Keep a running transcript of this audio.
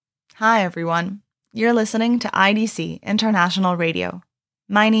Hi, everyone. You're listening to IDC International Radio.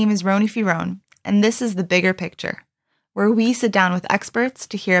 My name is Roni Firon, and this is The Bigger Picture, where we sit down with experts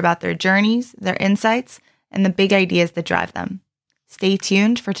to hear about their journeys, their insights, and the big ideas that drive them. Stay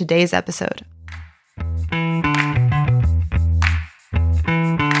tuned for today's episode.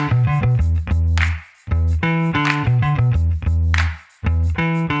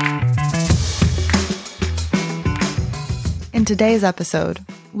 In today's episode,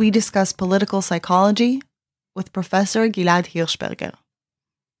 we discuss political psychology with Professor Gilad Hirschberger,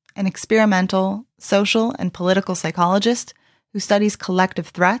 an experimental, social, and political psychologist who studies collective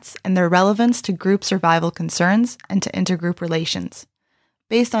threats and their relevance to group survival concerns and to intergroup relations.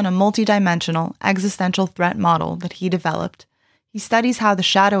 Based on a multidimensional existential threat model that he developed, he studies how the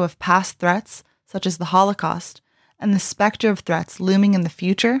shadow of past threats, such as the Holocaust, and the specter of threats looming in the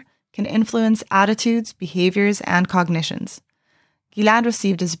future can influence attitudes, behaviors, and cognitions. Gilad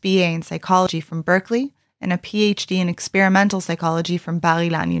received his BA in psychology from Berkeley and a Ph.D. in experimental psychology from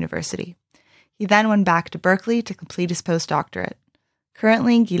Bar-Ilan University. He then went back to Berkeley to complete his post-doctorate.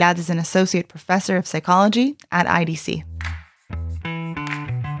 Currently, Gilad is an associate professor of psychology at IDC.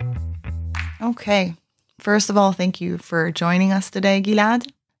 Okay, first of all, thank you for joining us today, Gilad.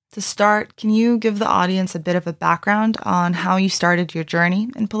 To start, can you give the audience a bit of a background on how you started your journey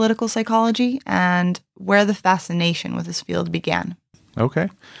in political psychology and where the fascination with this field began? Okay.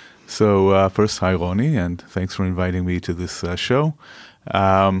 So first, hi, Roni, and thanks for inviting me to this show.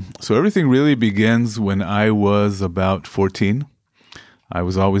 So everything really begins when I was about 14. I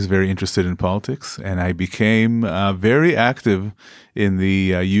was always very interested in politics, and I became very active in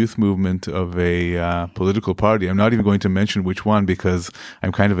the youth movement of a political party. I'm not even going to mention which one because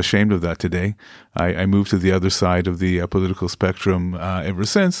I'm kind of ashamed of that today. I moved to the other side of the political spectrum ever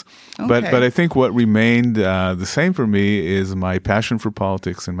since. Okay. But I think what remained the same for me is my passion for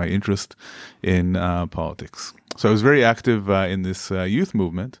politics and my interest in politics. So I was very active in this youth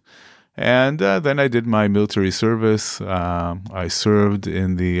movement. And then I did my military service. I served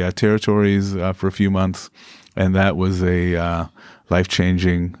in the territories for a few months, and that was a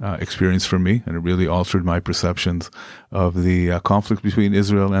life-changing experience for me, and it really altered my perceptions of the conflict between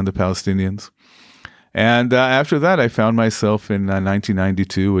Israel and the Palestinians. And after that, I found myself in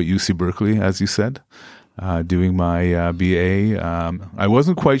 1992 at UC Berkeley, as you said, doing my BA. I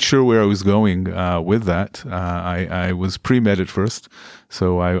wasn't quite sure where I was going with that. I was pre-med at first,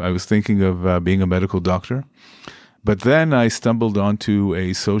 so I was thinking of being a medical doctor. But then I stumbled onto a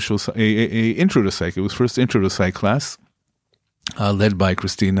intro to psych. It was first intro to psych class, led by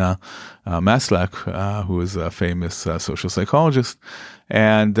Christina Maslach, who is a famous social psychologist.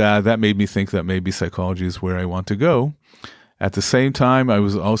 And that made me think that maybe psychology is where I want to go. At the same time, I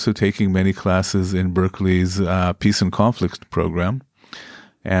was also taking many classes in Berkeley's Peace and Conflict program.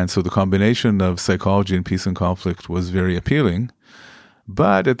 And so the combination of psychology and peace and conflict was very appealing.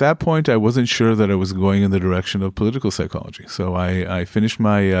 But at that point, I wasn't sure that I was going in the direction of political psychology. So I finished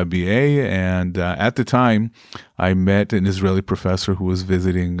my BA, and at the time, I met an Israeli professor who was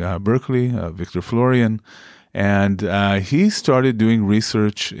visiting Berkeley, Victor Florian. And he started doing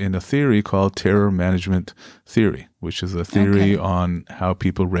research in a theory called terror management theory, which is a theory on how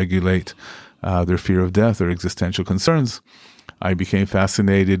people regulate their fear of death or existential concerns. I became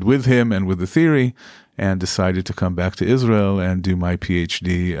fascinated with him and with the theory and decided to come back to Israel and do my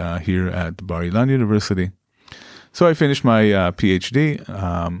Ph.D. Here at Bar-Ilan University. So I finished my Ph.D.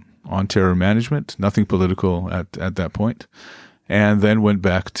 On terror management, nothing political at that point, and then went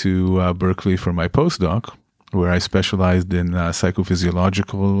back to Berkeley for my postdoc, where I specialized in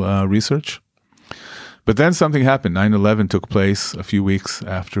psychophysiological research. But then something happened. 9/11 took place a few weeks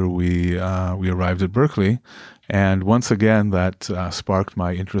after we arrived at Berkeley. And once again, that sparked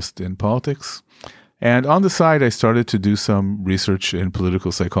my interest in politics. And on the side, I started to do some research in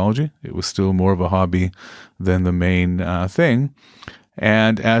political psychology. It was still more of a hobby than the main thing.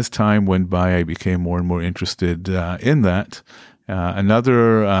 And as time went by, I became more and more interested in that.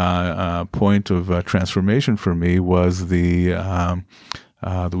 Another point of transformation for me was the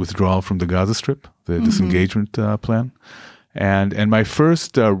withdrawal from the Gaza Strip, the disengagement plan. And my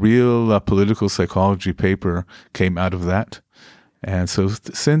first real political psychology paper came out of that. And so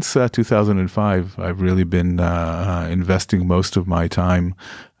since 2005, I've really been investing most of my time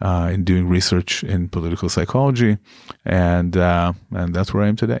in doing research in political psychology, and that's where I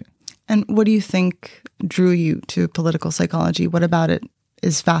am today. And what do you think drew you to political psychology? What about it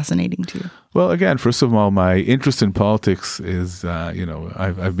is fascinating to you? Well, again, first of all, my interest in politics is,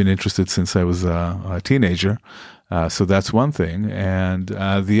 I've been interested since I was a teenager. So that's one thing. And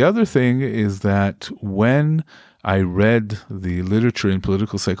the other thing is that when I read the literature in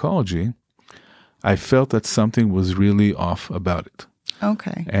political psychology, I felt that something was really off about it.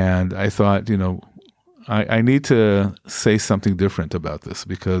 Okay. And I thought, I need to say something different about this,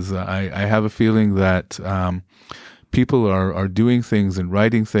 because I have a feeling that people are doing things and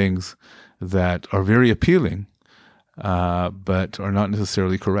writing things that are very appealing, but are not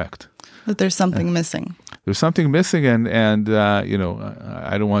necessarily correct. That there's something missing. There's something missing, and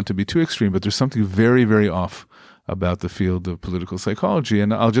I don't want to be too extreme, but there's something very, very off about the field of political psychology.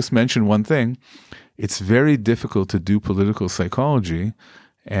 And I'll just mention one thing. It's very difficult to do political psychology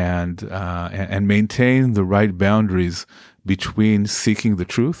and maintain the right boundaries between seeking the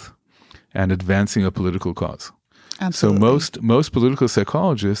truth and advancing a political cause. Absolutely. So most political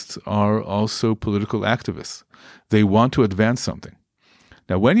psychologists are also political activists. They want to advance something.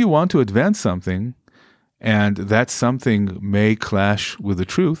 Now, when you want to advance something, and that something may clash with the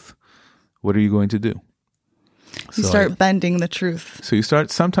truth, what are you going to do? You start bending the truth. So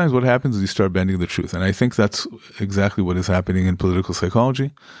sometimes what happens is you start bending the truth. And I think that's exactly what is happening in political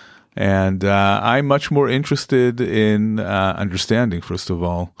psychology. And I'm much more interested in understanding, first of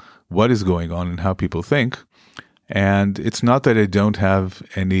all, what is going on and how people think. And it's not that I don't have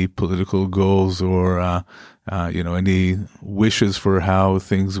any political goals or, any wishes for how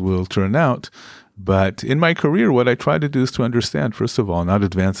things will turn out. But in my career, what I try to do is to understand, first of all, not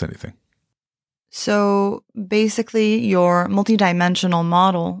advance anything. So basically, your multidimensional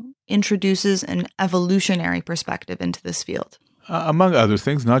model introduces an evolutionary perspective into this field. Among other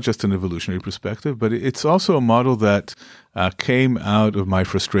things, not just an evolutionary perspective, but it's also a model that came out of my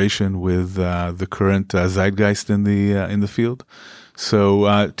frustration with the current zeitgeist in the field.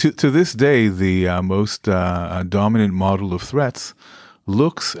 So to this day, the most dominant model of threats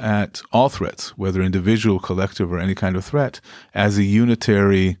looks at all threats, whether individual, collective, or any kind of threat, as a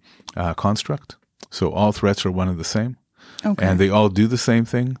unitary construct. So all threats are one and the same, and they all do the same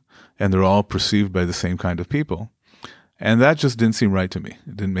thing, and they're all perceived by the same kind of people. And that just didn't seem right to me.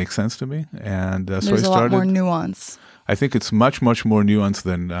 It didn't make sense to me. And so I started... There's a lot more nuance. I think it's much, much more nuanced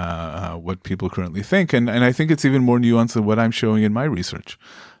than what people currently think. And I think it's even more nuanced than what I'm showing in my research.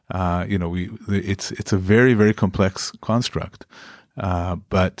 It's a very, very complex construct.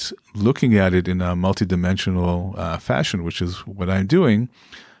 But looking at it in a multidimensional fashion, which is what I'm doing,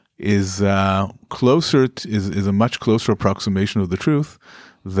 is a much closer approximation of the truth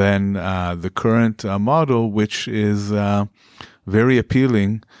than the current model, which is very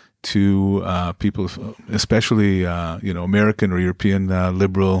appealing to people, especially American or European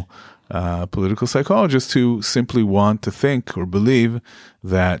liberal political psychologists, who simply want to think or believe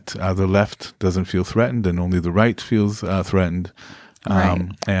that the left doesn't feel threatened and only the right feels threatened. Right.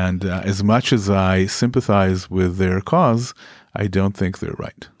 And as much as I sympathize with their cause, I don't think they're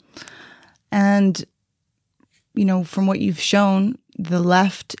right. And, from what you've shown, the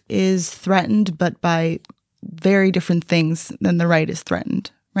left is threatened, but by very different things than the right is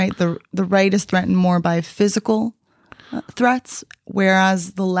threatened, right? The right is threatened more by physical threats,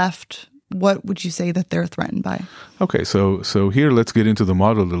 whereas the left, what would you say that they're threatened by? Okay, so here let's get into the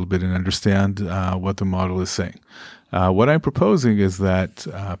model a little bit and understand what the model is saying. What I'm proposing is that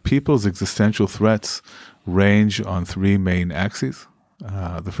people's existential threats range on three main axes.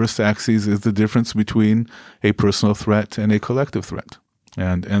 The first axis is the difference between a personal threat and a collective threat.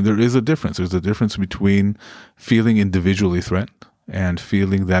 And there is a difference. There's a difference between feeling individually threatened and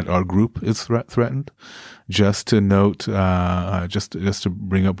feeling that our group is threatened. Just to note, just to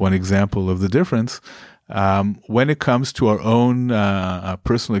bring up one example of the difference, when it comes to our own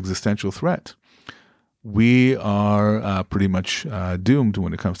personal existential threat, we are pretty much doomed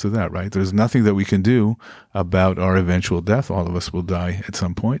when it comes to that, right? There's nothing that we can do about our eventual death. All of us will die at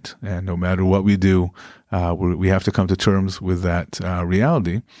some point, and no matter what we do, we have to come to terms with that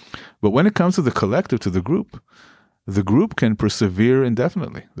reality. But when it comes to the collective, to the group can persevere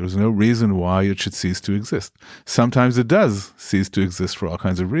indefinitely. There's no reason why it should cease to exist. Sometimes it does cease to exist for all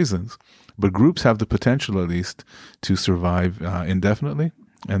kinds of reasons, but groups have the potential, at least, to survive indefinitely.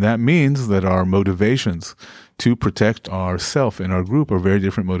 And that means that our motivations to protect ourself and our group are very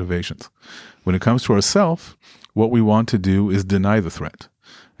different motivations. When it comes to ourself, what we want to do is deny the threat.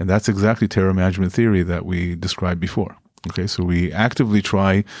 And that's exactly terror management theory that we described before. Okay, so we actively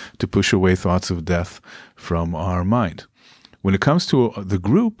try to push away thoughts of death from our mind. When it comes to the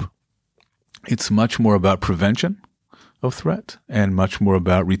group, it's much more about prevention of threat and much more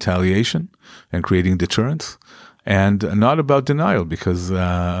about retaliation and creating deterrence, and not about denial, because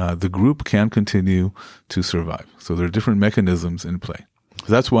the group can continue to survive. So there are different mechanisms in play.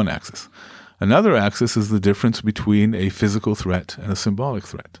 So that's one axis. Another axis is the difference between a physical threat and a symbolic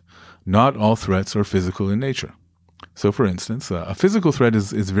threat. Not all threats are physical in nature. So, for instance, a physical threat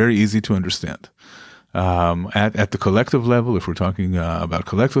is very easy to understand. At the collective level, if we're talking about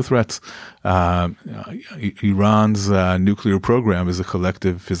collective threats, Iran's nuclear program is a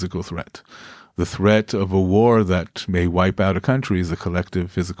collective physical threat. The threat of a war that may wipe out a country is a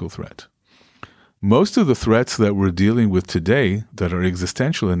collective physical threat. Most of the threats that we're dealing with today that are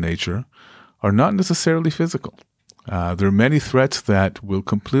existential in nature are not necessarily physical. There are many threats that will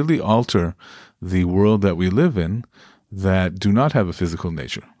completely alter the world that we live in that do not have a physical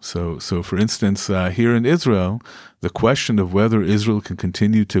nature. So for instance, here in Israel, the question of whether Israel can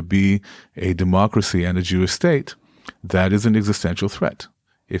continue to be a democracy and a Jewish state, that is an existential threat.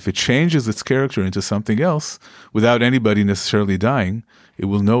 If it changes its character into something else, without anybody necessarily dying, it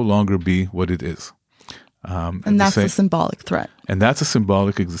will no longer be what it is. And that's a symbolic threat. And that's a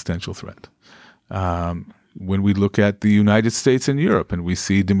symbolic existential threat. When we look at the United States and Europe and we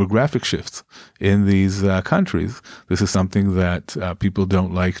see demographic shifts in these countries, this is something that people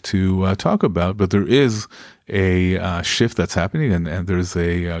don't like to talk about, but there is a shift that's happening, and there's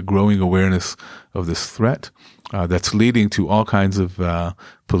a growing awareness of this threat that's leading to all kinds of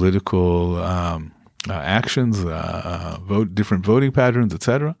political actions, different voting patterns,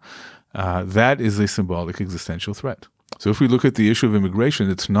 etc. That is a symbolic existential threat. So if we look at the issue of immigration,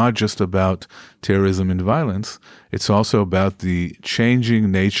 it's not just about terrorism and violence. It's also about the changing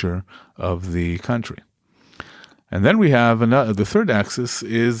nature of the country. And then we have the third axis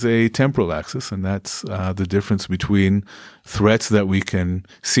is a temporal axis, and that's the difference between threats that we can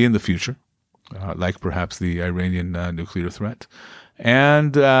see in the future, like perhaps the Iranian nuclear threat,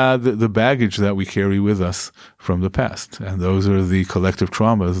 and the baggage that we carry with us from the past. And those are the collective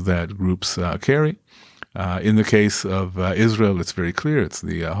traumas that groups carry. In the case of Israel, it's very clear. It's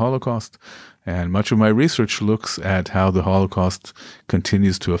the Holocaust. And much of my research looks at how the Holocaust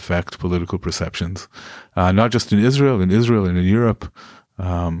continues to affect political perceptions, not just in Israel and in Europe.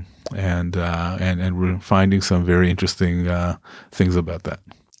 And we're finding some very interesting things about that.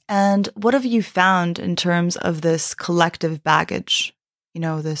 And what have you found in terms of this collective baggage?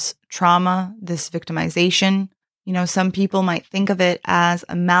 This trauma, this victimization? Some people might think of it as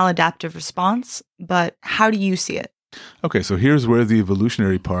a maladaptive response, but how do you see it? Okay, so here's where the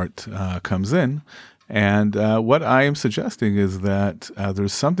evolutionary part comes in. And what I am suggesting is that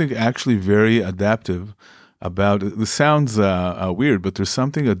there's something actually very adaptive about it. This sounds weird, but there's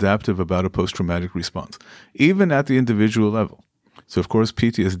something adaptive about a post-traumatic response, even at the individual level. So, of course,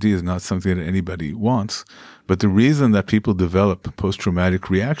 PTSD is not something that anybody wants, but the reason that people develop post-traumatic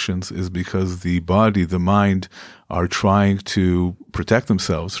reactions is because the body, the mind, are trying to protect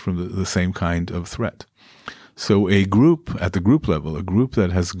themselves from the same kind of threat. So a group, at the group level, a group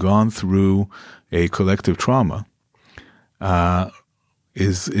that has gone through a collective trauma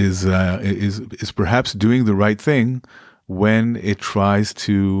is perhaps doing the right thing when it tries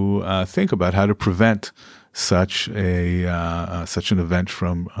to think about how to prevent such an event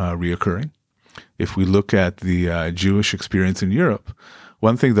from reoccurring. If we look at the Jewish experience in Europe,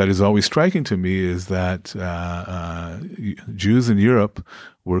 one thing that is always striking to me is that Jews in Europe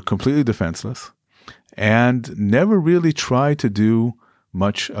were completely defenseless and never really tried to do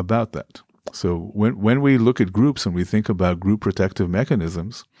much about that. So when we look at groups and we think about group protective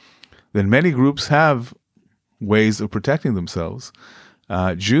mechanisms, then many groups have ways of protecting themselves.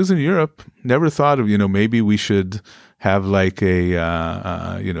 Jews in Europe never thought of, maybe we should have like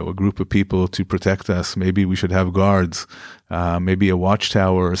a group of people to protect us. Maybe we should have guards, maybe a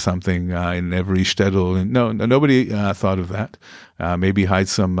watchtower or something in every shtetl. And no, nobody thought of that. Maybe hide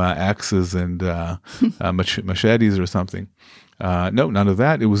some axes and machetes or something. No, none of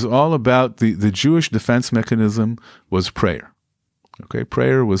that. It was all about the Jewish defense mechanism was prayer. Okay,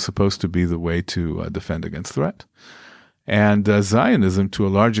 prayer was supposed to be the way to defend against threat. And Zionism, to a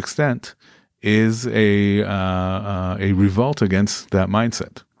large extent, is a revolt against that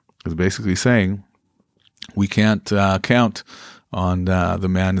mindset. It's basically saying we can't count on the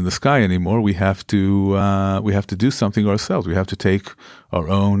man in the sky anymore. We have to do something ourselves. We have to take our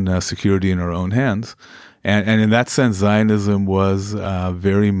own security in our own hands. And in that sense, Zionism was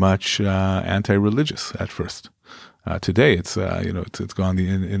very much anti-religious at first. Today, it's gone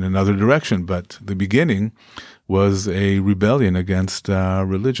in another direction, but the beginning was a rebellion against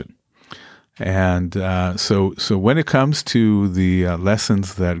religion. And so when it comes to the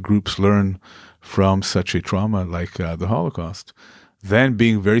lessons that groups learn from such a trauma like the Holocaust, then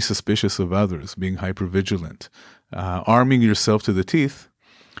being very suspicious of others, being hypervigilant, arming yourself to the teeth,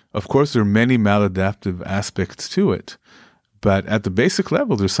 of course, there are many maladaptive aspects to it, But at the basic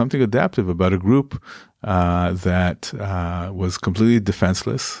level, there's something adaptive about a group that was completely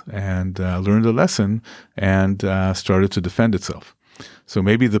defenseless and learned a lesson and started to defend itself. So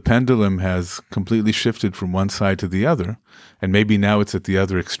maybe the pendulum has completely shifted from one side to the other, and maybe now it's at the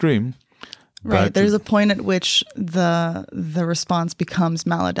other extreme. Right. There's a point at which the response becomes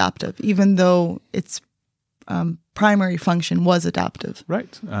maladaptive, even though its primary function was adaptive.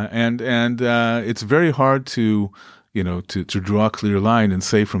 Right. And it's very hard to draw a clear line and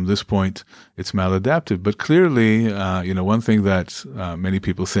say from this point it's maladaptive. But clearly, one thing that many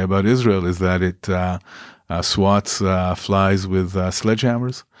people say about Israel is that it swats flies with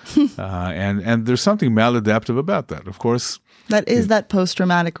sledgehammers. And there's something maladaptive about that. Of course, that is that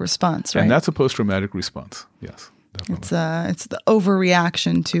post-traumatic response, right? And that's a post-traumatic response, yes. Definitely. It's the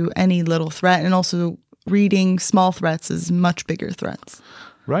overreaction to any little threat, and also reading small threats as much bigger threats.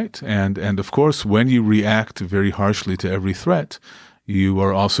 Right. And of course, when you react very harshly to every threat, you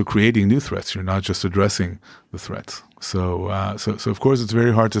are also creating new threats. You're not just addressing the threats. So of course, it's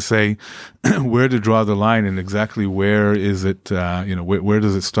very hard to say where to draw the line and exactly where is it, where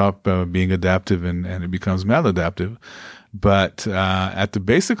does it stop being adaptive and it becomes maladaptive. But at the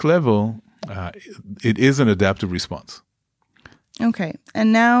basic level, it is an adaptive response. Okay.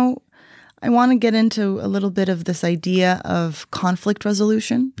 And now I want to get into a little bit of this idea of conflict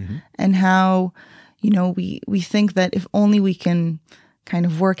resolution and how, we think that if only we can kind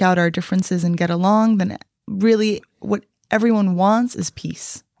of work out our differences and get along, then really what everyone wants is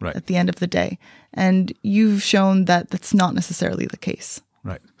peace at the end of the day. And you've shown that that's not necessarily the case.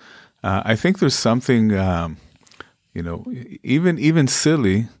 Right. I think there's something, even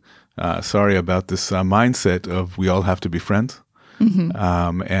silly, sorry about this mindset of we all have to be friends.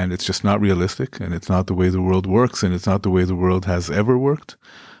 And it's just not realistic, and it's not the way the world works, and it's not the way the world has ever worked.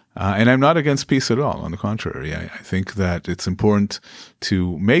 And I'm not against peace at all. On the contrary, I think that it's important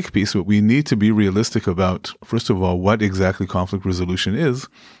to make peace, but we need to be realistic about, first of all, what exactly conflict resolution is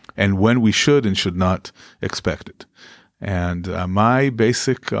and when we should and should not expect it. And my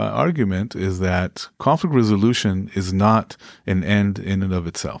basic argument is that conflict resolution is not an end in and of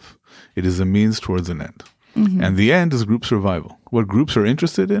itself. It is a means towards an end. And the end is group survival. What groups are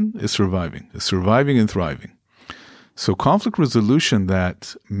interested in is surviving and thriving. So conflict resolution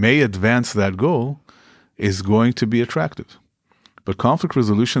that may advance that goal is going to be attractive. But conflict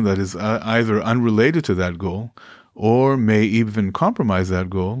resolution that is either unrelated to that goal or may even compromise that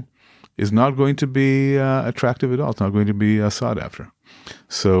goal is not going to be attractive at all. It's not going to be sought after.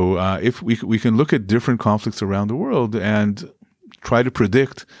 So if we can look at different conflicts around the world and try to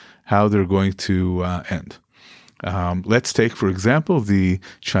predict how they're going to end. Let's take, for example, the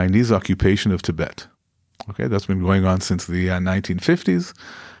Chinese occupation of Tibet. Okay, that's been going on since the 1950s.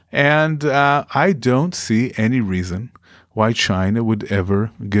 And I don't see any reason why China would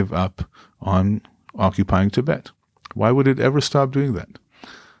ever give up on occupying Tibet. Why would it ever stop doing that?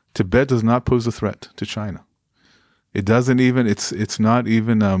 Tibet does not pose a threat to China. It doesn't even, it's not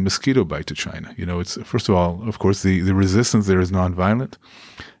even a mosquito bite to China. It's, first of all, of course, the resistance there is nonviolent.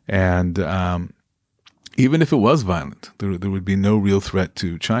 And even if it was violent, there would be no real threat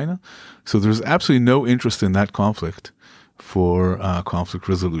to China. So there's absolutely no interest in that conflict for conflict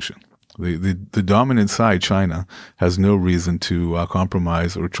resolution. The dominant side, China, has no reason to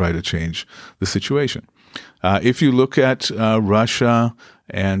compromise or try to change the situation. If you look at Russia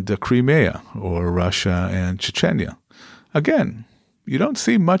and Crimea, or Russia and Chechnya, again, you don't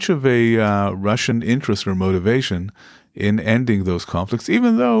see much of a Russian interest or motivation in ending those conflicts,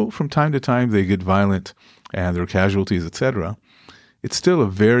 even though from time to time they get violent and there are casualties, etc. It's still a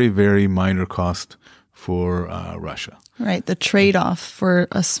very, very minor cost for Russia. Right. The trade-off for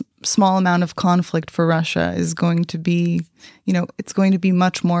a small amount of conflict for Russia is going to be, it's going to be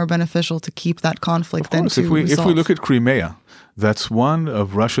much more beneficial to keep that conflict than to resolve. If we look at Crimea, that's one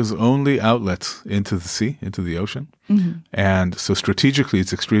of Russia's only outlets into the sea, into the ocean. And so strategically,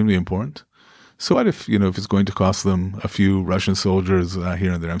 it's extremely important. So what if, if it's going to cost them a few Russian soldiers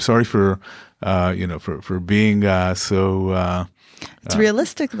here and there? I'm sorry for being so... it's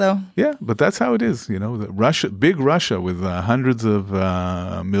realistic, though. Yeah, but that's how it is. Big Russia with hundreds of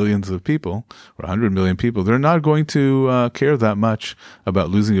millions of people, or 100 million people, they're not going to care that much about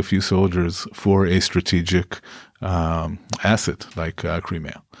losing a few soldiers for a strategic asset like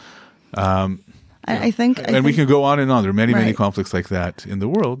Crimea. I think we can go on and on. There are many conflicts like that in the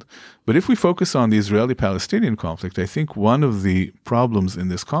world. But if we focus on the Israeli-Palestinian conflict, I think one of the problems in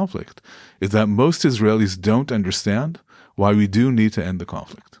this conflict is that most Israelis don't understand why we do need to end the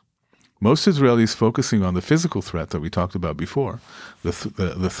conflict. Most Israelis focusing on the physical threat that we talked about before, the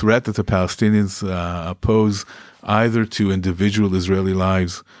threat that the Palestinians pose either to individual Israeli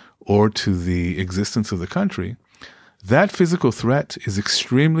lives or to the existence of the country, that physical threat is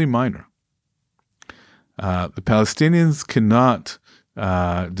extremely minor. The Palestinians cannot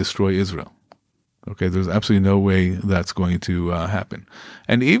destroy Israel. Okay, there's absolutely no way that's going to happen.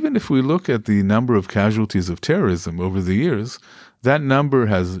 And even if we look at the number of casualties of terrorism over the years, that number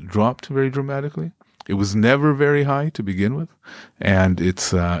has dropped very dramatically. It was never very high to begin with, and it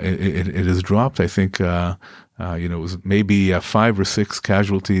has dropped. I think it was maybe 5 or 6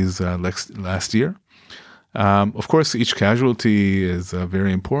 casualties last year. Of course, each casualty is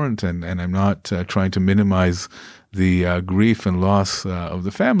very important, and I'm not trying to minimize the grief and loss of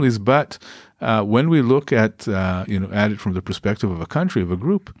the families, but when we look at it from the perspective of a country, of a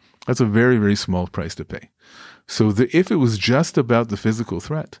group, that's a very, very small price to pay. So if it was just about the physical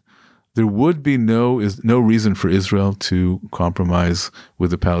threat, there would be no reason for Israel to compromise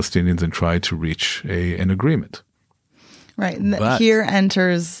with the Palestinians and try to reach an agreement. Right. And here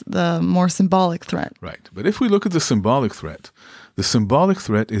enters the more symbolic threat. Right. But if we look at the symbolic threat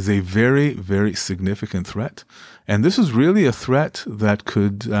is a very, very significant threat. And this is really a threat that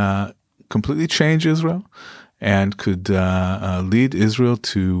could completely change Israel and could lead Israel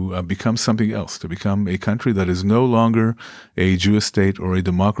to become something else, to become a country that is no longer a Jewish state or a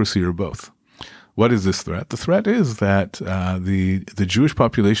democracy or both. What is this threat? The threat is that the Jewish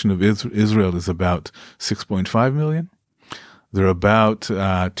population of Israel is about 6.5 million. There are about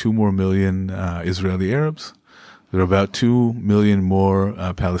 2 more million Israeli Arabs. There are about 2 million more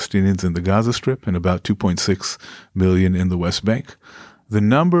Palestinians in the Gaza Strip and about 2.6 million in the West Bank. The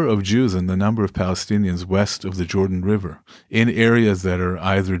number of Jews and the number of Palestinians west of the Jordan River in areas that are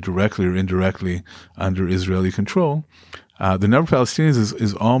either directly or indirectly under Israeli control, the number of Palestinians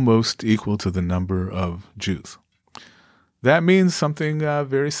is almost equal to the number of Jews. That means something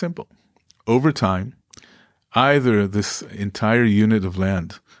very simple. Over time, either this entire unit of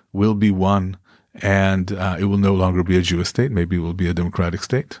land will be won and it will no longer be a Jewish state. Maybe it will be a democratic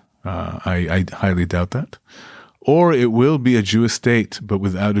state. I highly doubt that. Or it will be a Jewish state, but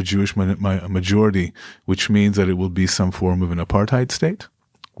without a Jewish majority, which means that it will be some form of an apartheid state,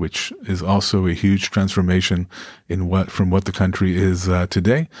 which is also a huge transformation from what the country is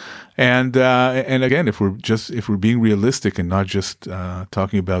today. And again, if we're being realistic and not just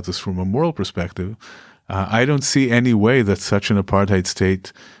talking about this from a moral perspective, I don't see any way that such an apartheid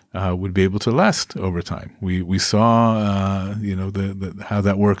state would be able to last over time. We saw how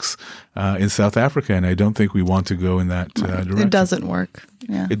that works in South Africa, and I don't think we want to go in that direction. It doesn't work.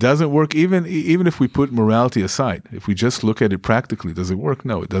 Yeah. It doesn't work even if we put morality aside. If we just look at it practically, does it work?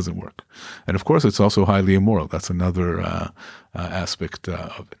 No, it doesn't work. And of course, it's also highly immoral. That's another aspect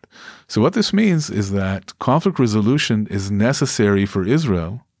of it. So what this means is that conflict resolution is necessary for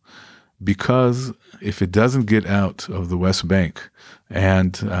Israel, because if it doesn't get out of the West Bank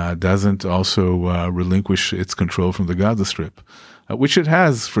and doesn't also relinquish its control from the Gaza Strip, which it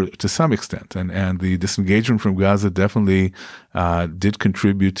has to some extent, and the disengagement from Gaza definitely did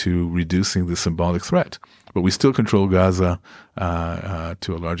contribute to reducing the symbolic threat. But we still control Gaza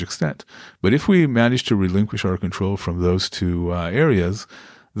to a large extent. But if we manage to relinquish our control from those two areas,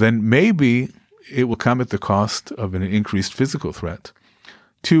 then maybe it will come at the cost of an increased physical threat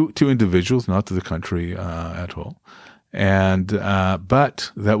to individuals, not to the country at all. And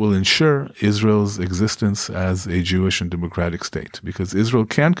but that will ensure Israel's existence as a Jewish and democratic state, because Israel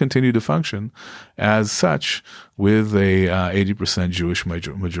can continue to function as such with a 80% Jewish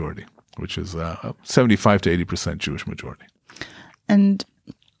majority, which is 75 to 80% Jewish majority. And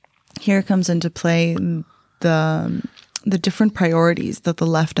here comes into play the different priorities that the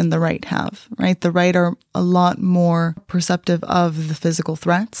left and the right have, right? The right are a lot more perceptive of the physical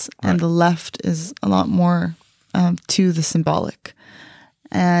threats, and the left is a lot more to the symbolic.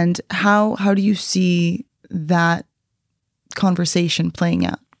 And how do you see that conversation playing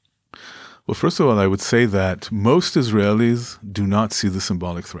out? Well, first of all, I would say that most Israelis do not see the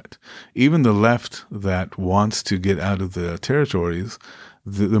symbolic threat. Even the left that wants to get out of the territories,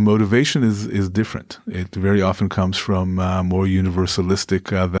 the motivation is different. It very often comes from more universalistic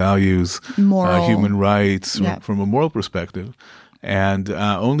values, human rights, from a moral perspective. And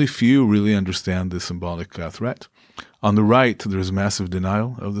only few really understand the symbolic threat. On the right, there's massive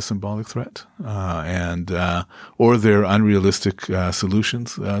denial of the symbolic threat, or there are unrealistic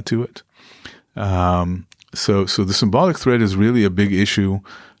solutions to it. So the symbolic threat is really a big issue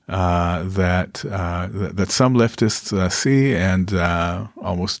that some leftists see, and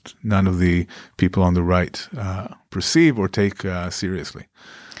almost none of the people on the right perceive or take seriously.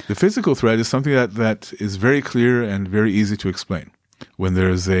 The physical threat is something that is very clear and very easy to explain. When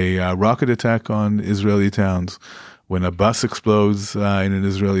there's a rocket attack on Israeli towns, when a bus explodes in an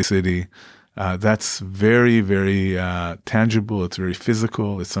Israeli city, that's very, very tangible. It's very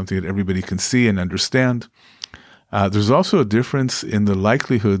physical. It's something that everybody can see and understand. There's also a difference in the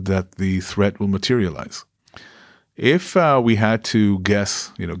likelihood that the threat will materialize. If we had to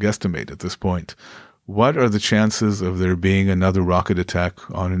guesstimate at this point, what are the chances of there being another rocket attack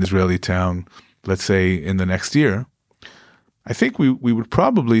on an Israeli town, let's say in the next year? I think we would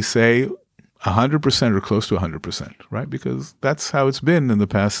probably say 100% or close to 100%, right? Because that's how it's been in the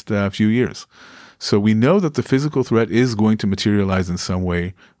past few years. So we know that the physical threat is going to materialize in some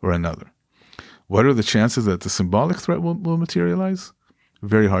way or another. What are the chances that the symbolic threat will materialize?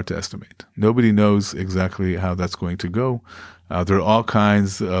 Very hard to estimate. Nobody knows exactly how that's going to go. There are all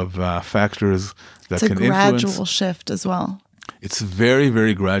kinds of factors that can influence. It's a gradual shift as well. It's very,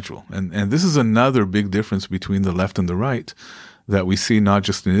 very gradual. And this is another big difference between the left and the right that we see not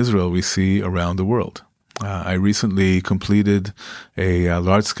just in Israel, we see around the world. I recently completed a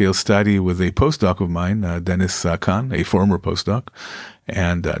large-scale study with a postdoc of mine, Dennis Khan, a former postdoc,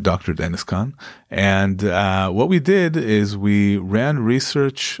 and Dr. Dennis Khan. And what we did is we ran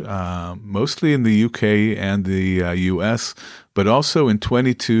research mostly in the UK and the US, but also in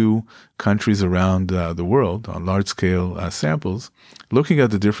 22 countries around the world on large-scale samples, looking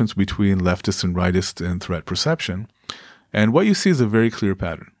at the difference between leftist and rightist in threat perception. And what you see is a very clear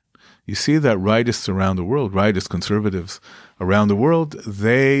pattern. You see that rightists around the world, rightist conservatives around the world,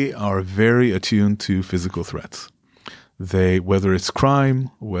 they are very attuned to physical threats. Whether it's crime,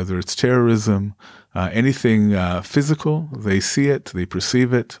 whether it's terrorism, anything physical, they see it, they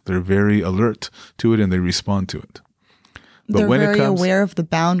perceive it, they're very alert to it, and they respond to it. But they're when very it comes, aware of the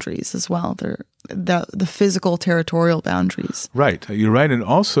boundaries as well. They're the physical territorial boundaries. Right. You're right. And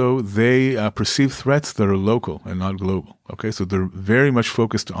also they perceive threats that are local and not global. Okay. So they're very much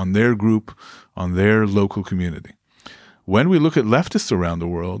focused on their group, on their local community. When we look at leftists around the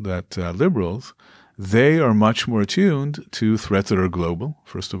world, at liberals, they are much more attuned to threats that are global,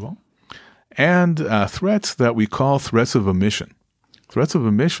 first of all, and threats that we call threats of omission. Threats of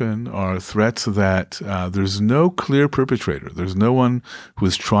omission are threats that there's no clear perpetrator. There's no one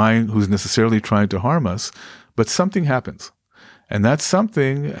who's necessarily trying to harm us, but something happens. And that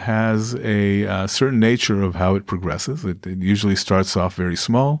something has a certain nature of how it progresses. It usually starts off very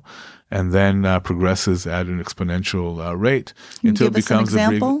small and then progresses at an exponential rate until it becomes a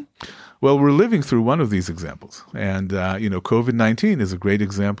big... Well, we're living through one of these examples. And, COVID-19 is a great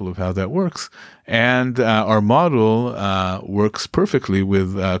example of how that works. And our model works perfectly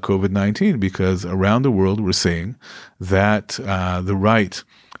with COVID-19 because around the world we're seeing that the right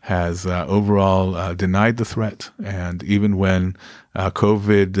has overall denied the threat. And even when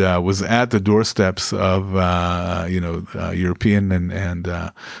COVID was at the doorsteps of, European and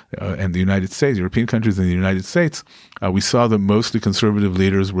the United States, European countries and the United States, we saw that mostly conservative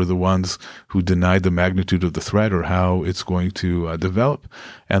leaders were the ones who denied the magnitude of the threat or how it's going to develop.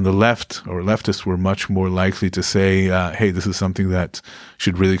 And the left or leftists were much more likely to say, hey, this is something that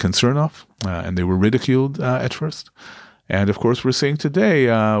should really concern us. And they were ridiculed at first. And of course, we're seeing today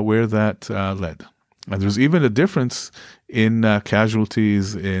where that led. And there's even a difference in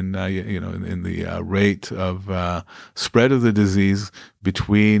casualties in the rate of spread of the disease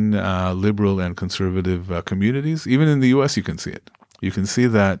between liberal and conservative communities. Even in the U.S., you can see it. You can see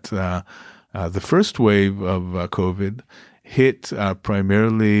that the first wave of COVID hit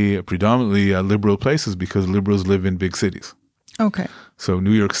predominantly liberal places because liberals live in big cities. Okay. So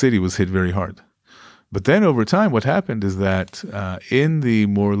New York City was hit very hard. But then over time, what happened is that in the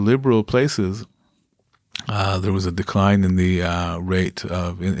more liberal places, there was a decline in the rate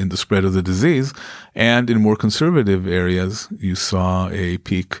of in the spread of the disease, and in more conservative areas, you saw a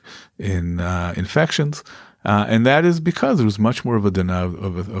peak in infections, and that is because there was much more of a denial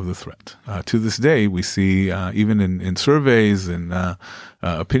of the threat. To this day, we see even in surveys and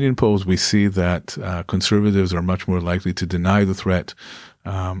opinion polls, we see that conservatives are much more likely to deny the threat.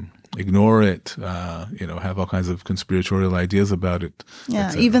 Ignore it, have all kinds of conspiratorial ideas about it.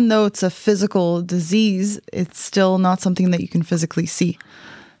 Yeah, even though it's a physical disease, it's still not something that you can physically see.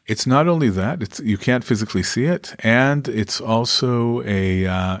 It's not only that, you can't physically see it, and it's also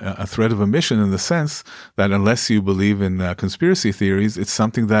a threat of omission in the sense that unless you believe in conspiracy theories, it's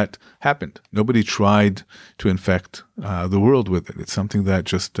something that happened. Nobody tried to infect the world with it. It's something that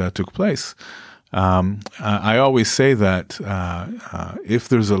just took place. I always say that if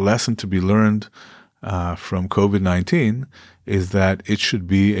there's a lesson to be learned from COVID-19 is that it should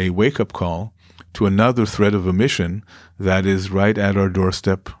be a wake-up call to another threat of emission that is right at our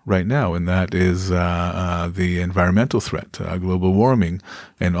doorstep right now, and that is the environmental threat, global warming,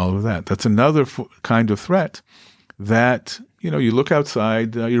 and all of that. That's another kind of threat that, you look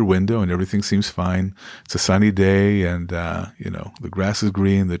outside your window and everything seems fine. It's a sunny day and, the grass is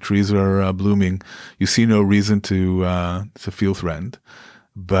green, the trees are blooming. You see no reason to feel threatened.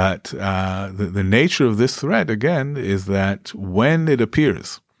 But the nature of this threat, again, is that when it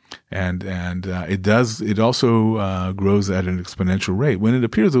appears, and it also grows at an exponential rate. When it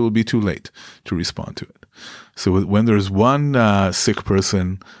appears, it will be too late to respond to it. So when there's one sick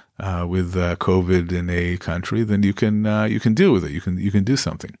person with COVID in a country, then you can deal with it. You can do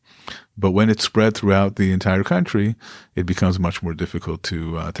something. But when it's spread throughout the entire country, it becomes much more difficult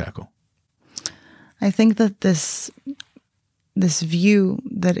to tackle. I think that this view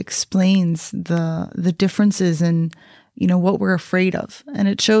that explains the differences in what we're afraid of, and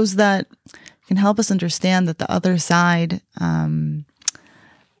it shows that it can help us understand that the other side,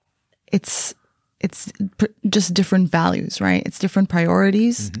 it's just different values, right? It's different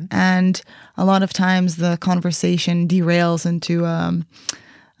priorities. Mm-hmm. And a lot of times the conversation derails into,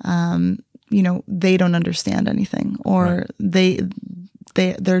 they don't understand anything, or right.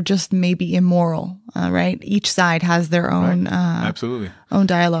 They're just maybe immoral, right? Each side has their own, absolutely, own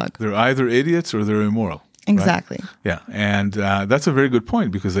dialogue. They're either idiots or they're immoral. Exactly. Right? Yeah. And that's a very good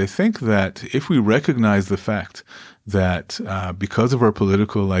point, because I think that if we recognize the fact that because of our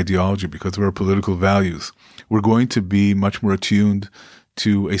political ideology, because of our political values, we're going to be much more attuned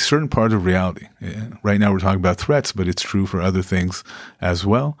to a certain part of reality. Right now we're talking about threats, but it's true for other things as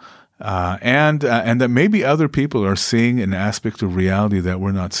well. And that maybe other people are seeing an aspect of reality that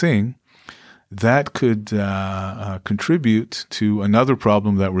we're not seeing, that could contribute to another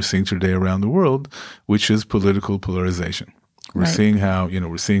problem that we're seeing today around the world, which is political polarization. We're right. seeing how,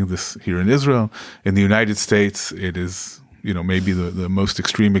 we're seeing this here in Israel. In the United States, it is, maybe the most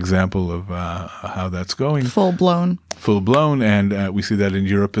extreme example of how that's going. Full blown. And we see that in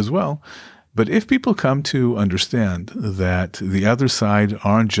Europe as well. But if people come to understand that the other side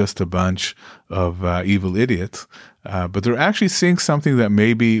aren't just a bunch of evil idiots, but they're actually seeing something that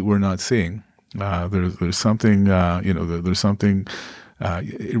maybe we're not seeing. There's something, there's something,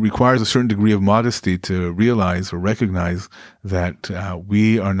 it requires a certain degree of modesty to realize or recognize that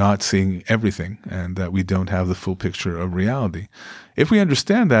we are not seeing everything and that we don't have the full picture of reality. If we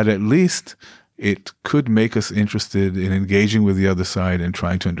understand that, at least it could make us interested in engaging with the other side and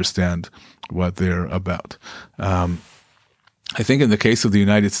trying to understand what they're about. I think in the case of the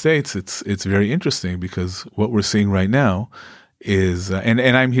United States, it's very interesting, because what we're seeing right now is, and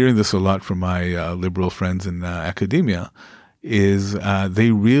I'm hearing this a lot from my liberal friends in academia, is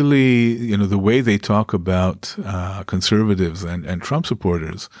they really, the way they talk about conservatives and Trump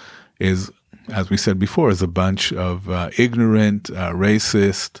supporters is, as we said before, is a bunch of ignorant,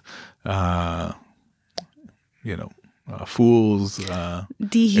 racist, fools,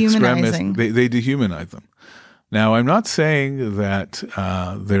 dehumanizing. They dehumanize them. Now, I'm not saying that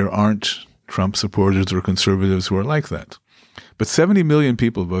there aren't Trump supporters or conservatives who are like that, but 70 million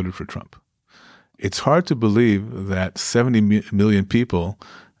people voted for Trump. It's hard to believe that 70 million people,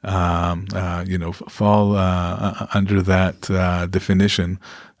 fall under that definition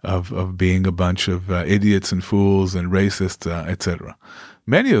of being a bunch of idiots and fools and racists, etc.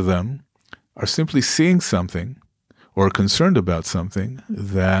 Many of them are simply seeing something or concerned about something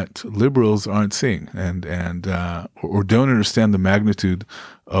that liberals aren't seeing, or don't understand the magnitude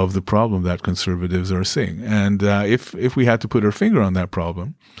of the problem that conservatives are seeing. And if we had to put our finger on that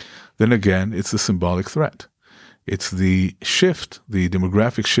problem, then again, it's the symbolic threat. It's the shift, the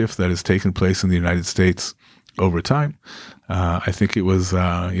demographic shift that has taken place in the United States over time. I think it was,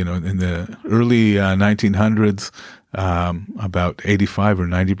 in the early 1900s, about 85 or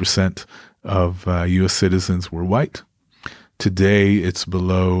 90% of U.S. citizens were white. Today, it's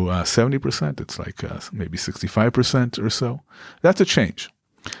below 70%. It's like maybe 65% or so. That's a change.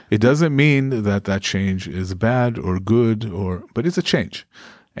 It doesn't mean that change is bad or good, but it's a change.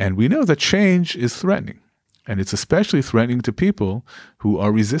 And we know that change is threatening. And it's especially threatening to people who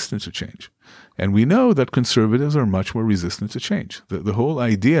are resistant to change. And we know that conservatives are much more resistant to change. The whole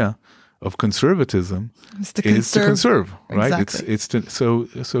idea of conservatism is to conserve, right? Exactly.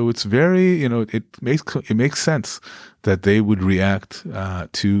 So it's very, it makes sense that they would react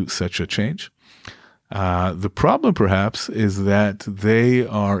to such a change. The problem, perhaps, is that they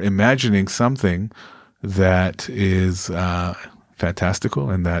are imagining something that is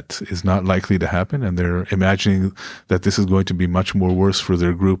fantastical and that is not likely to happen, and they're imagining that this is going to be much more worse for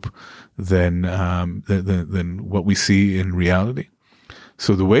their group than what we see in reality.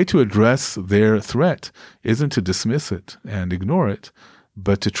 So the way to address their threat isn't to dismiss it and ignore it,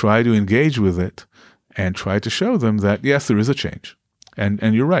 but to try to engage with it and try to show them that, yes, there is a change. And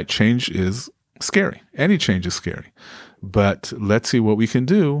you're right, change is scary. Any change is scary. But let's see what we can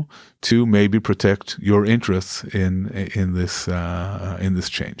do to maybe protect your interests in this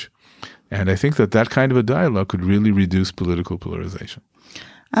change. And I think that kind of a dialogue could really reduce political polarization.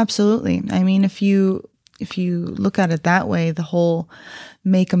 Absolutely. I mean, if you look at it that way, the whole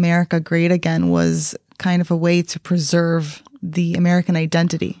Make America Great Again was kind of a way to preserve the American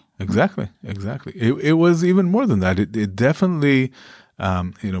identity. Exactly. It was even more than that. It definitely,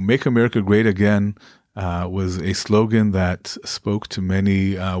 Make America Great Again was a slogan that spoke to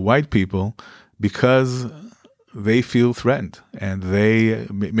many white people because they feel threatened, and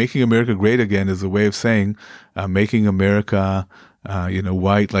making America great again is a way of saying making America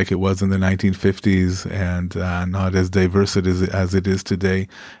white like it was in the 1950s and not as diverse as it is today.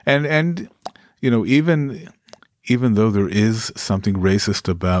 And even though there is something racist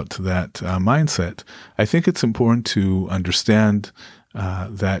about that mindset, I think it's important to understand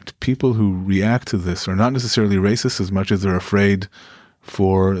that people who react to this are not necessarily racist as much as they're afraid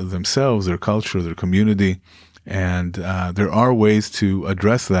for themselves, their culture, their community. And there are ways to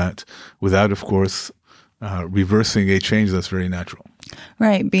address that without, of course, reversing a change that's very natural.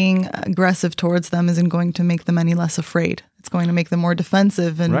 Right. Being aggressive towards them isn't going to make them any less afraid. It's going to make them more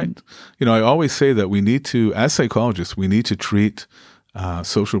defensive. Right. I always say that we need to, as psychologists, we need to treat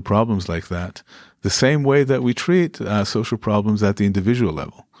social problems like that the same way that we treat social problems at the individual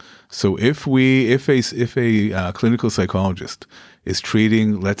level. So if a clinical psychologist is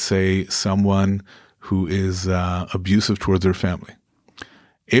treating, let's say, someone who is abusive towards their family,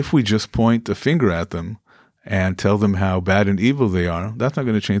 if we just point a finger at them and tell them how bad and evil they are, that's not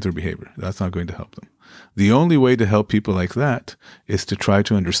going to change their behavior. That's not going to help them. The only way to help people like that is to try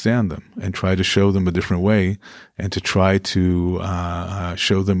to understand them and try to show them a different way and to try to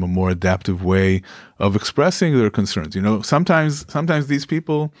show them a more adaptive way of expressing their concerns. Sometimes these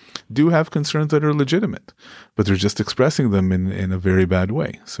people do have concerns that are legitimate, but they're just expressing them in a very bad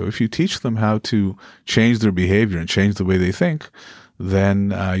way. So if you teach them how to change their behavior and change the way they think,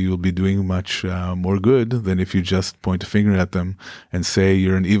 then you'll be doing much more good than if you just point a finger at them and say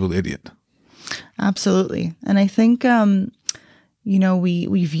you're an evil idiot. Absolutely. And I think,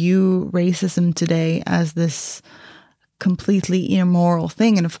 we view racism today as this completely immoral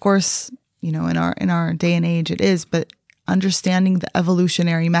thing. And of course, in our day and age it is, but understanding the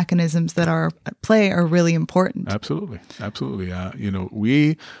evolutionary mechanisms that are at play are really important. Absolutely.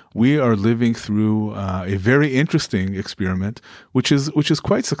 We are living through a very interesting experiment, which is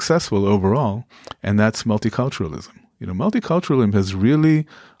quite successful overall, and that's multiculturalism. Multiculturalism has really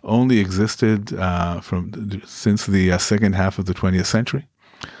only existed since the second half of the 20th century.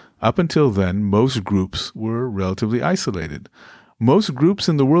 Up until then, most groups were relatively isolated. Most groups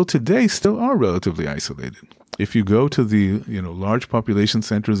in the world today still are relatively isolated. If you go to the large population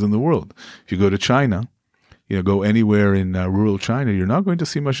centers in the world, if you go to China, go anywhere in rural China, you're not going to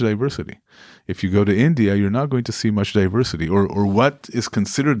see much diversity. If you go to India, you're not going to see much diversity. Or what is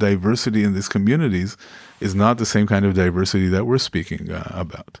considered diversity in these communities is not the same kind of diversity that we're speaking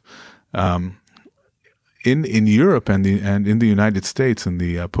about. In Europe and in the United States in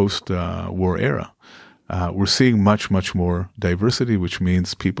the post-war era, we're seeing much, much more diversity, which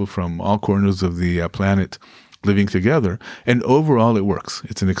means people from all corners of the planet living together. And overall, it works.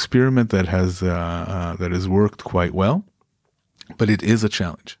 It's an experiment that has worked quite well, but it is a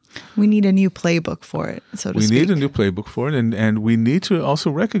challenge. We need a new playbook for it, so to speak. We need a new playbook for it, and we need to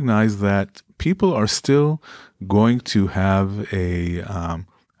also recognize that people are still going to have a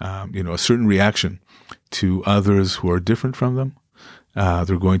certain reaction to others who are different from them.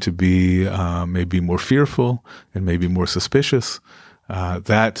 They're going to be maybe more fearful and maybe more suspicious.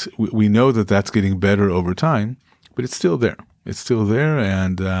 That we know that's getting better over time, but it's still there. It's still there,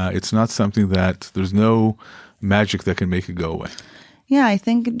 and it's not something that there's no magic that can make it go away. Yeah, I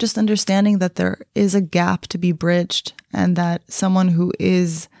think just understanding that there is a gap to be bridged, and that someone who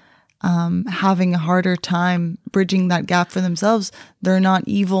is having a harder time bridging that gap for themselves, they're not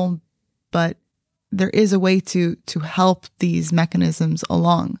evil, but there is a way to help these mechanisms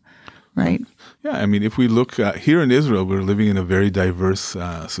along, right? Yeah, I mean, if we look here in Israel, we're living in a very diverse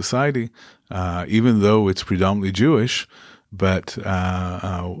society, even though it's predominantly Jewish. But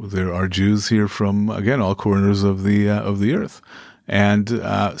there are Jews here from, again, all corners of the earth, and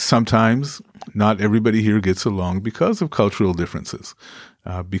sometimes not everybody here gets along because of cultural differences,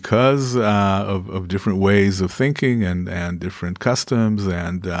 because of different ways of thinking and different customs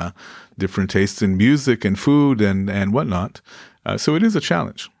and different tastes in music and food and whatnot. So it is a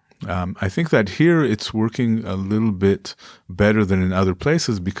challenge. I think that here it's working a little bit better than in other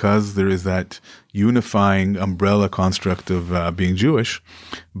places because there is that unifying umbrella construct of being Jewish,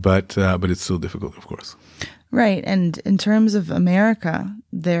 but it's still difficult, of course. Right. And in terms of America,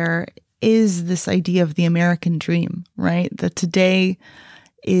 there is this idea of the American dream, right? That today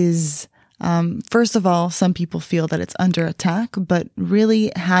is, first of all, some people feel that it's under attack, but really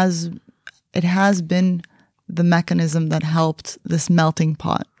it has been the mechanism that helped this melting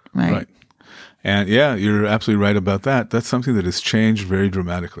pot, right? And yeah, you're absolutely right about that. That's something that has changed very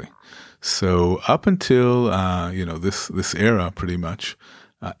dramatically. So up until, this era pretty much,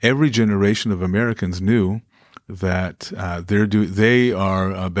 every generation of Americans knew that they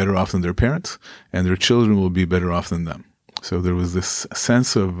are better off than their parents, and their children will be better off than them. So there was this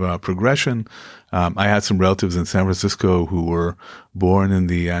sense of progression. I had some relatives in San Francisco who were born in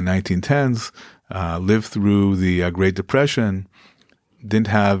the 1910s, lived through the Great Depression, didn't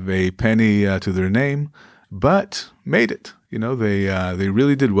have a penny to their name, but made it. They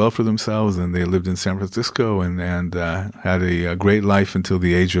really did well for themselves, and they lived in San Francisco and had a great life until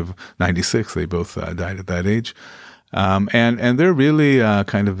the age of 96. They both died at that age. And they're really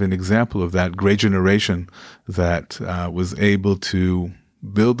kind of an example of that great generation that was able to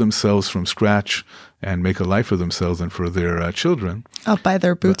build themselves from scratch and make a life for themselves and for their children. Up by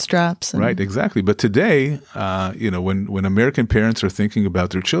their bootstraps. Right, exactly. But today, when American parents are thinking about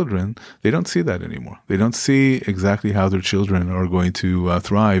their children, they don't see that anymore. They don't see exactly how their children are going to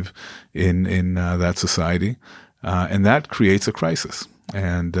thrive in that society. And that creates a crisis.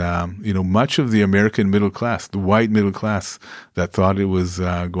 And, much of the American middle class, the white middle class that thought it was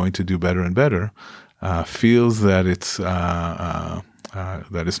going to do better and better, feels that it's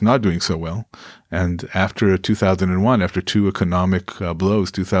not doing so well. And after 2001, after two economic blows,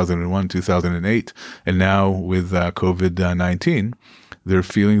 2001, 2008, and now with COVID-19, they're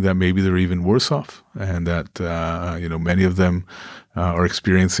feeling that maybe they're even worse off, and that, many of them are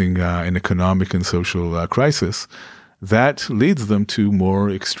experiencing an economic and social crisis. That leads them to more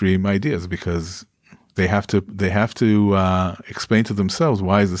extreme ideas because they have to explain to themselves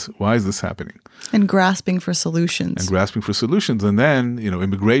why is this happening, and grasping for solutions. And then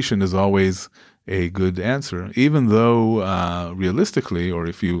immigration is always a good answer, even though realistically, or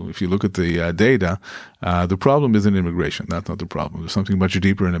if you look at the data, the problem isn't immigration. That's not the problem. There's something much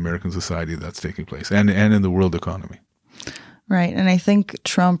deeper in American society that's taking place, and in the world economy. Right, and I think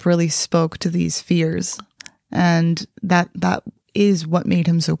Trump really spoke to these fears. And that is what made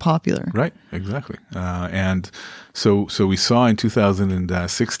him so popular. Right, exactly. And so we saw in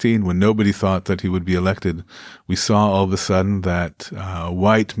 2016, when nobody thought that he would be elected, we saw all of a sudden that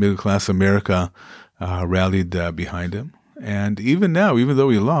white middle-class America rallied behind him. And even now, even though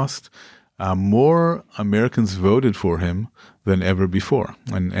he lost, more Americans voted for him than ever before.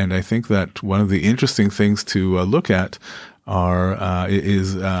 And I think that one of the interesting things to look at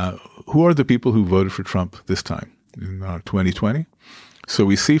is who are the people who voted for Trump this time in 2020? So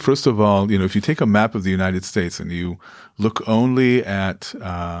we see, first of all, if you take a map of the United States and you look only at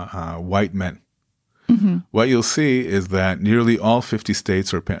white men, mm-hmm. what you'll see is that nearly all 50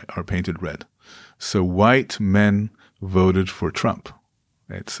 states are painted red. So white men voted for Trump.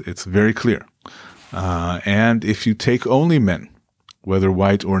 It's very clear. And if you take only men, whether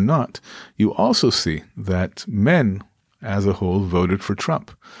white or not, you also see that men as a whole voted for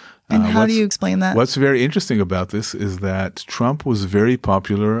Trump. And how do you explain that? What's very interesting about this is that Trump was very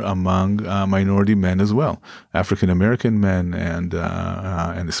popular among minority men as well, African-American men and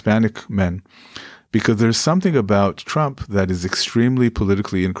Hispanic men, because there's something about Trump that is extremely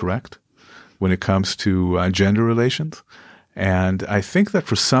politically incorrect when it comes to gender relations. And I think that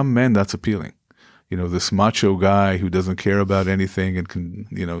for some men, that's appealing. This macho guy who doesn't care about anything and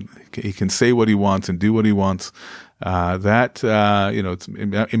he can say what he wants and do what he wants. It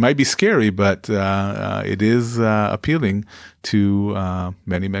might be scary, but it is appealing to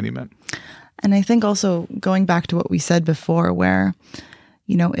many, many men. And I think also going back to what we said before, where,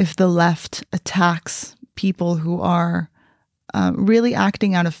 if the left attacks people who are really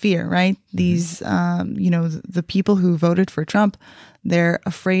acting out of fear, right? These, the people who voted for Trump, they're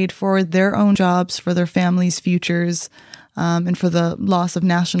afraid for their own jobs, for their families' futures, and for the loss of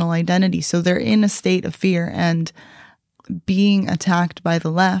national identity. So they're in a state of fear, and being attacked by the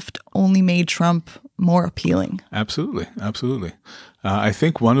left only made Trump more appealing. Absolutely. I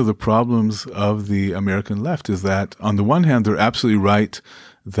think one of the problems of the American left is that, on the one hand, they're absolutely right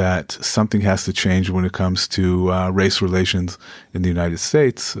that something has to change when it comes to race relations in the United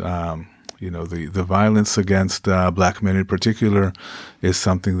States. The violence against black men in particular is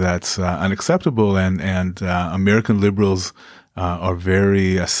something that's unacceptable, and American liberals are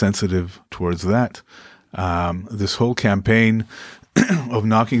very sensitive towards that. This whole campaign of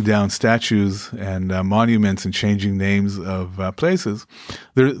knocking down statues and monuments and changing names of places,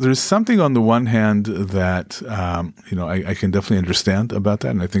 there's something on the one hand that I can definitely understand about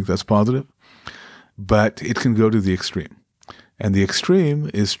that, and I think that's positive. But it can go to the extreme, and the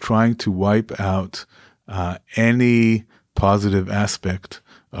extreme is trying to wipe out any positive aspect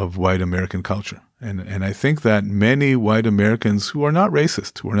of white American culture. And I think that many white Americans who are not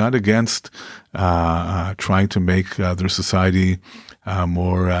racist, who are not against trying to make their society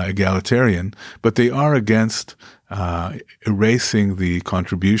more egalitarian, but they are against erasing the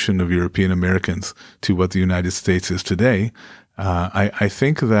contribution of European Americans to what the United States is today. I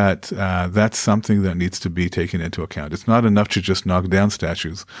think that that's something that needs to be taken into account. It's not enough to just knock down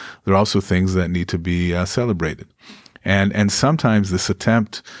statues. There are also things that need to be celebrated. And sometimes this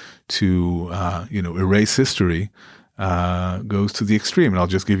attempt to erase history goes to the extreme. And I'll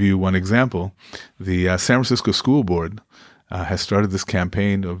just give you one example. The San Francisco School Board has started this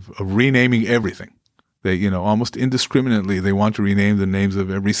campaign of renaming everything. They, almost indiscriminately, they want to rename the names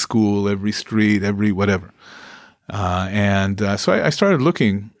of every school, every street, every whatever. So I started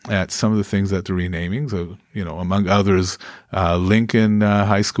looking at some of the things that they're renaming. So, among others, Lincoln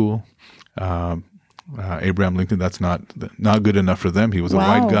High School, Abraham Lincoln. That's not good enough for them. He was a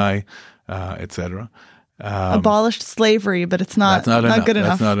white guy, etc. Abolished slavery, but it's not good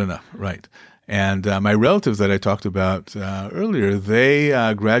enough. That's not enough, right? And my relatives that I talked about earlier,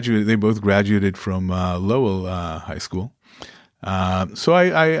 they graduated. They both graduated from Lowell High School. So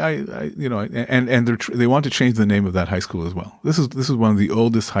they want to change the name of that high school as well. This is one of the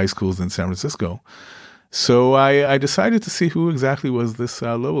oldest high schools in San Francisco. So I decided to see who exactly was this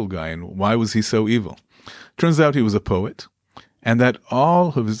Lowell guy and why was he so evil. Turns out he was a poet, and that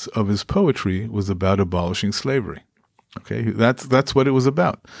all of his poetry was about abolishing slavery. Okay, that's what it was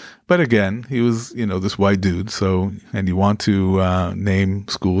about. But again, he was this white dude. So, and you want to name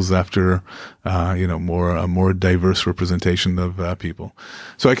schools after a more diverse representation of people.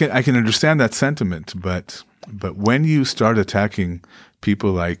 So I can understand that sentiment, but when you start attacking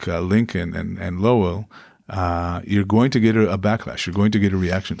people like Lincoln and Lowell, you're going to get a backlash. You're going to get a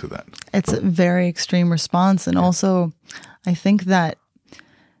reaction to that. It's a very extreme response, and also, I think that.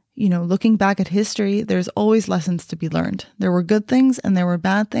 Looking back at history, there's always lessons to be learned. There were good things and there were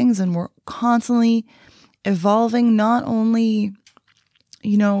bad things, and we're constantly evolving, not only,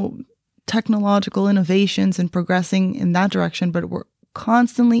 technological innovations and progressing in that direction, but we're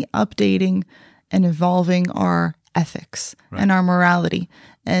constantly updating and evolving our ethics and our morality.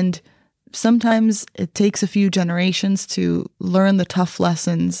 And sometimes it takes a few generations to learn the tough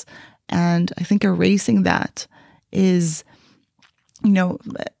lessons. And I think erasing that is,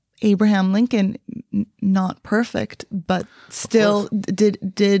 Abraham Lincoln, not perfect, but still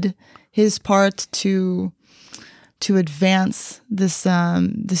did his part to advance this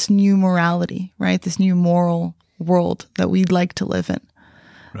new morality, right? This new moral world that we'd like to live in.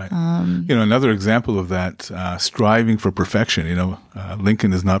 Right. Another example of that, striving for perfection.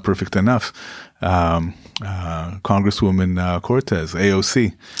 Lincoln is not perfect enough. Congresswoman Cortez,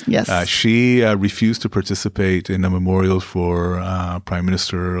 AOC. Yes. She refused to participate in a memorial for Prime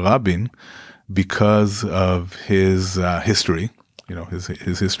Minister Rabin because of his history.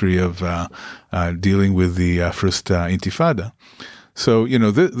 His history of dealing with the first Intifada. So,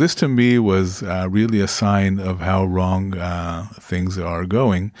 this to me was really a sign of how wrong things are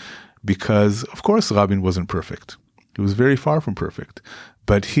going, because, of course, Rabin wasn't perfect. He was very far from perfect.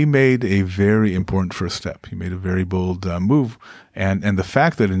 But he made a very important first step. He made a very bold move. And the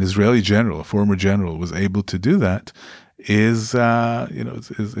fact that an Israeli general, a former general, was able to do that is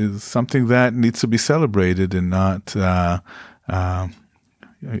something that needs to be celebrated and not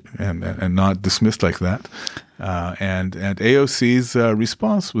and not dismissed like that. And AOC's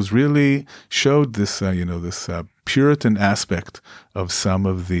response was really showed this this Puritan aspect of some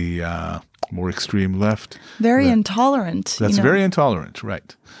of the more extreme left. Very intolerant. That's very intolerant,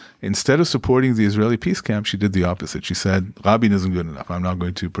 right. Instead of supporting the Israeli peace camp, she did the opposite. She said, Rabin isn't good enough. I'm not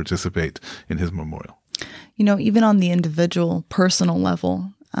going to participate in his memorial. Even on the individual, personal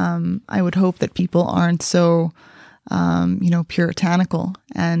level, I would hope that people aren't so, puritanical,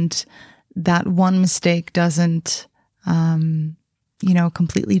 and that one mistake doesn't,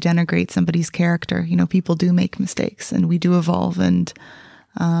 completely denigrate somebody's character. People do make mistakes, and we do evolve, and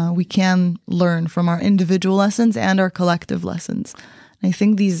we can learn from our individual lessons and our collective lessons. And I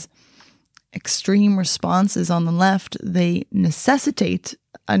think these extreme responses on the left, they necessitate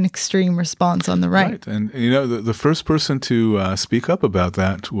an extreme response on the right. And the first person to speak up about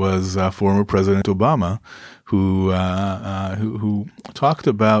that was former President Obama, who talked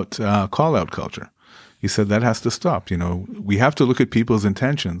about call-out culture. He said that has to stop. We have to look at people's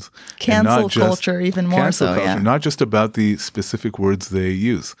intentions. Cancel culture, even more so, culture, yeah. Not just about the specific words they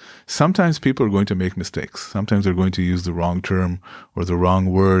use. Sometimes people are going to make mistakes. Sometimes they're going to use the wrong term or the wrong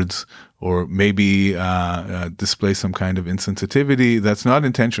words, or maybe display some kind of insensitivity that's not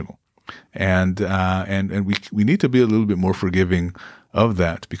intentional. And we need to be a little bit more forgiving of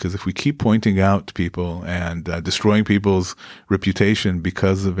that, because if we keep pointing out people and destroying people's reputation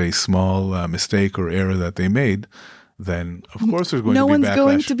because of a small mistake or error that they made, then of course there's going to be backlash. No one's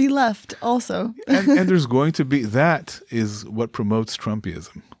going to be left also. and there's going to be, that is what promotes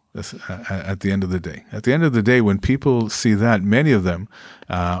Trumpism. At the end of the day. At the end of the day, when people see that, many of them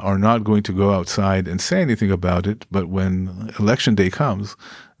are not going to go outside and say anything about it, but when election day comes,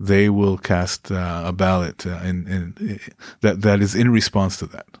 they will cast a ballot that is in response to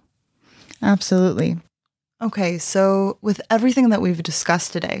that. Absolutely. Okay, so with everything that we've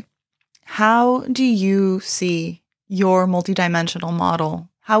discussed today, how do you see your multidimensional model?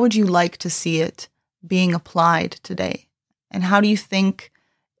 How would you like to see it being applied today? And how do you think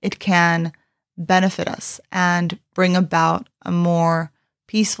it can benefit us and bring about a more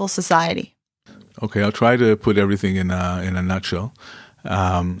peaceful society? Okay, I'll try to put everything in a nutshell.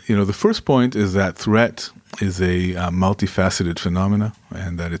 The first point is that threat is a multifaceted phenomena,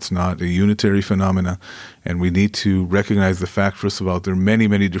 and that it's not a unitary phenomena. And we need to recognize the fact, first of all, there are many,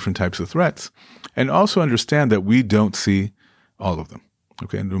 many different types of threats, and also understand that we don't see all of them.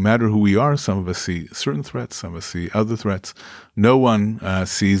 Okay, no matter who we are, some of us see certain threats, some of us see other threats. No one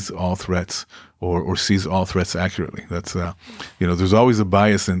sees all threats or sees all threats accurately. That's, there's always a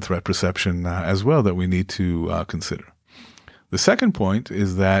bias in threat perception as well that we need to consider. The second point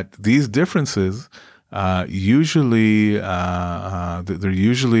is that these differences they're usually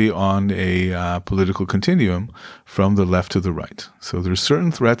on a political continuum from the left to the right. So there's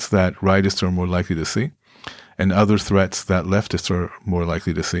certain threats that rightists are more likely to see, and other threats that leftists are more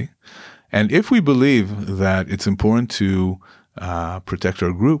likely to see. And if we believe that it's important to protect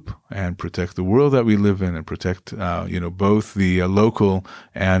our group and protect the world that we live in and protect, both the local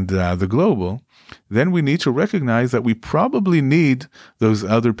and the global, then we need to recognize that we probably need those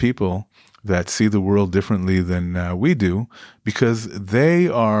other people that see the world differently than we do, because they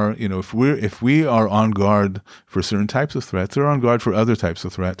are, if we are on guard for certain types of threats, they're on guard for other types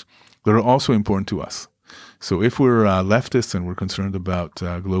of threats that are also important to us. So if we're leftists and we're concerned about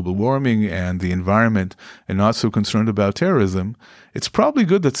global warming and the environment and not so concerned about terrorism, it's probably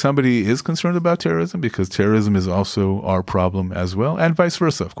good that somebody is concerned about terrorism, because terrorism is also our problem as well, and vice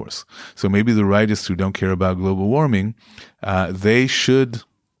versa, of course. So maybe the rightists who don't care about global warming, they should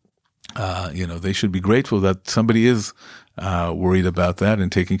be grateful that somebody is worried about that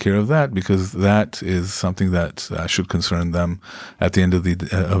and taking care of that, because that is something that should concern them at the end of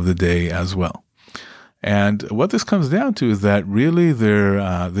the day as well. And what this comes down to is that really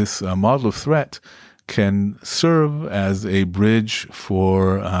this model of threat can serve as a bridge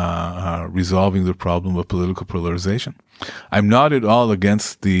for resolving the problem of political polarization. I'm not at all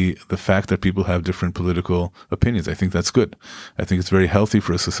against the fact that people have different political opinions. I think that's good. I think it's very healthy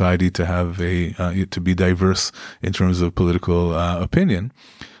for a society to have to be diverse in terms of political opinion.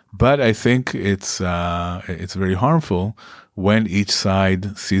 But I think it's very harmful when each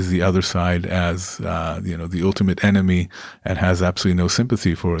side sees the other side as the ultimate enemy and has absolutely no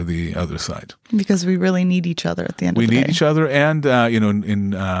sympathy for the other side. Because we really need each other at the end of the day. We need each other, and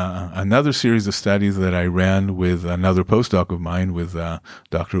in another series of studies that I ran with another postdoc of mine, with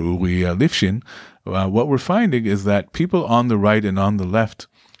Dr. Uri Lifshin, what we're finding is that people on the right and on the left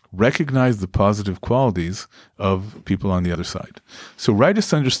recognize the positive qualities of people on the other side. So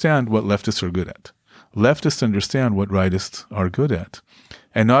rightists understand what leftists are good at. Leftists understand what rightists are good at.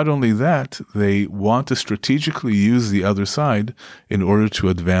 And not only that, they want to strategically use the other side in order to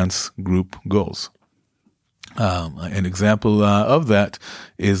advance group goals. An example of that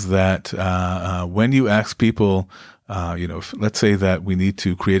is that when you ask people, let's say that we need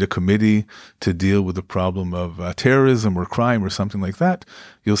to create a committee to deal with the problem of terrorism or crime or something like that,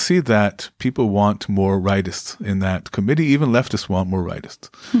 you'll see that people want more rightists in that committee. Even leftists want more rightists.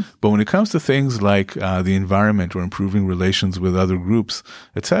 But when it comes to things like the environment or improving relations with other groups,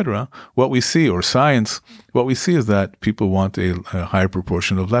 etc., what we see, or science, what we see is that people want a higher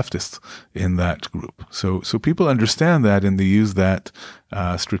proportion of leftists in that group. So people understand that, and they use that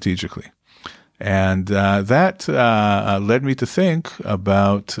strategically. And that led me to think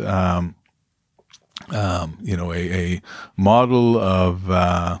about a model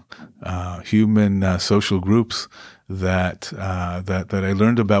of human social groups that I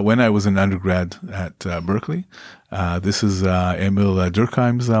learned about when I was an undergrad at Berkeley. This is Emil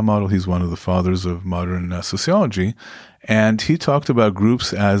Durkheim's model. He's one of the fathers of modern sociology, and he talked about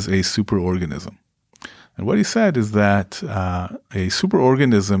groups as a superorganism. And what he said is that a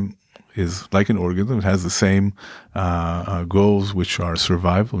superorganism is like an organism. It has the same goals, which are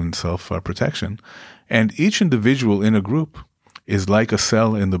survival and self-protection. And each individual in a group is like a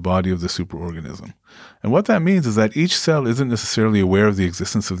cell in the body of the superorganism. And what that means is that each cell isn't necessarily aware of the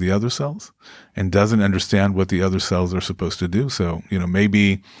existence of the other cells and doesn't understand what the other cells are supposed to do. So,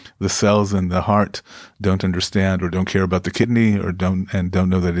 maybe the cells in the heart don't understand or don't care about the kidney or don't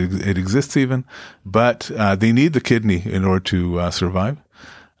know that it exists even, but they need the kidney in order to survive.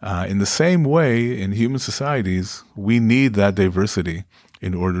 In the same way, in human societies, we need that diversity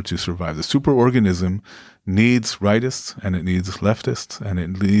in order to survive. The superorganism needs rightists and it needs leftists and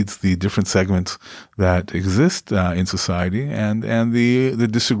it needs the different segments that exist in society. And the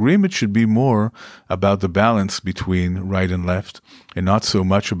disagreement should be more about the balance between right and left and not so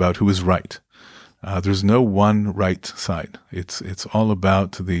much about who is right. There's no one right side. It's all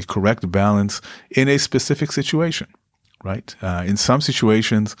about the correct balance in a specific situation. Right? In some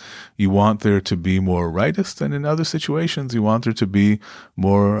situations, you want there to be more rightists, and in other situations, you want there to be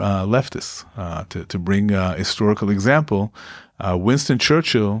more leftists. To bring a historical example, Winston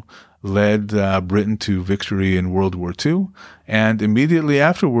Churchill led Britain to victory in World War II, and immediately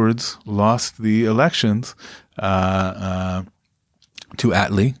afterwards lost the elections to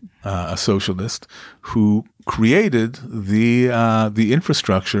Attlee, a socialist, who created the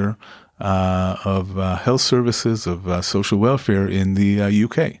infrastructure of health services, of social welfare in the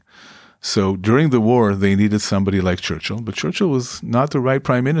UK. So during the war, they needed somebody like Churchill, but Churchill was not the right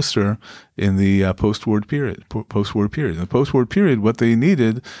prime minister in the post-war period. In the post-war period, what they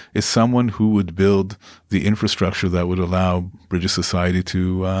needed is someone who would build the infrastructure that would allow British society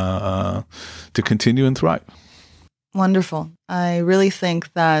to continue and thrive. Wonderful. I really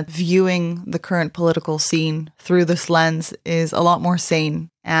think that viewing the current political scene through this lens is a lot more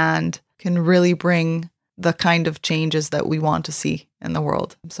sane and can really bring the kind of changes that we want to see in the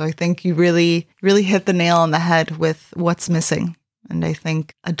world. So I think you really, really hit the nail on the head with what's missing. And I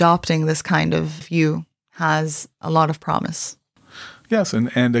think adopting this kind of view has a lot of promise. Yes,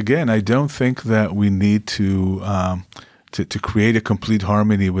 and again, I don't think that we need to create a complete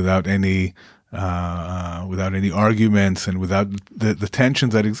harmony without any arguments and without the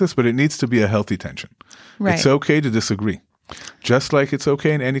tensions that exist, but it needs to be a healthy tension. Right. It's okay to disagree. Just like it's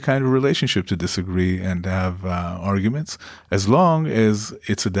okay in any kind of relationship to disagree and have arguments, as long as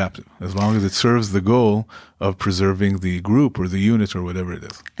it's adaptive, as long as it serves the goal of preserving the group or the unit or whatever it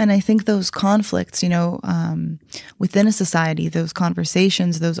is. And I think those conflicts, within a society, those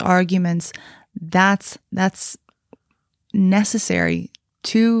conversations, those arguments, that's necessary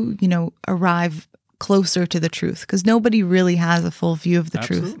to, arrive closer to the truth, because nobody really has a full view of the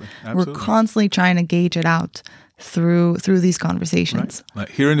truth. Absolutely. We're constantly trying to gauge it out through these conversations. Right.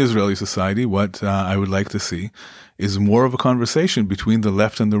 Here in Israeli society, what I would like to see is more of a conversation between the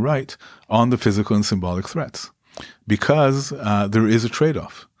left and the right on the physical and symbolic threats, because there is a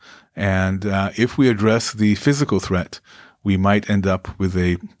trade-off. And if we address the physical threat, we might end up with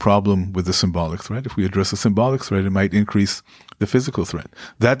a problem with the symbolic threat. If we address the symbolic threat, it might increase the physical threat.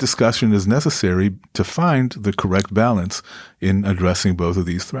 That discussion is necessary to find the correct balance in addressing both of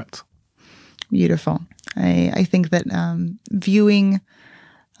these threats. Beautiful. I think that viewing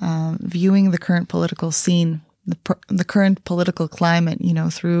the current political scene, the current political climate,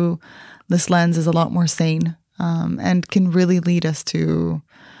 through this lens is a lot more sane and can really lead us to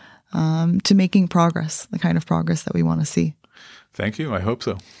making progress, the kind of progress that we want to see. Thank you. I hope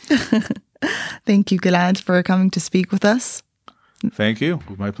so. Thank you, Gilad, for coming to speak with us. Thank you. It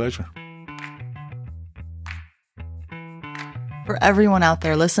was my pleasure. For everyone out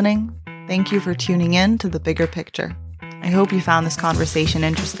there listening, thank you for tuning in to The Bigger Picture. I hope you found this conversation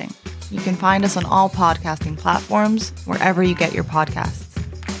interesting. You can find us on all podcasting platforms, wherever you get your podcasts.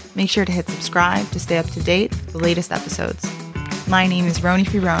 Make sure to hit subscribe to stay up to date with the latest episodes. My name is Roni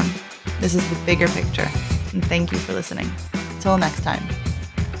Firon. This is The Bigger Picture, and thank you for listening. Till next time.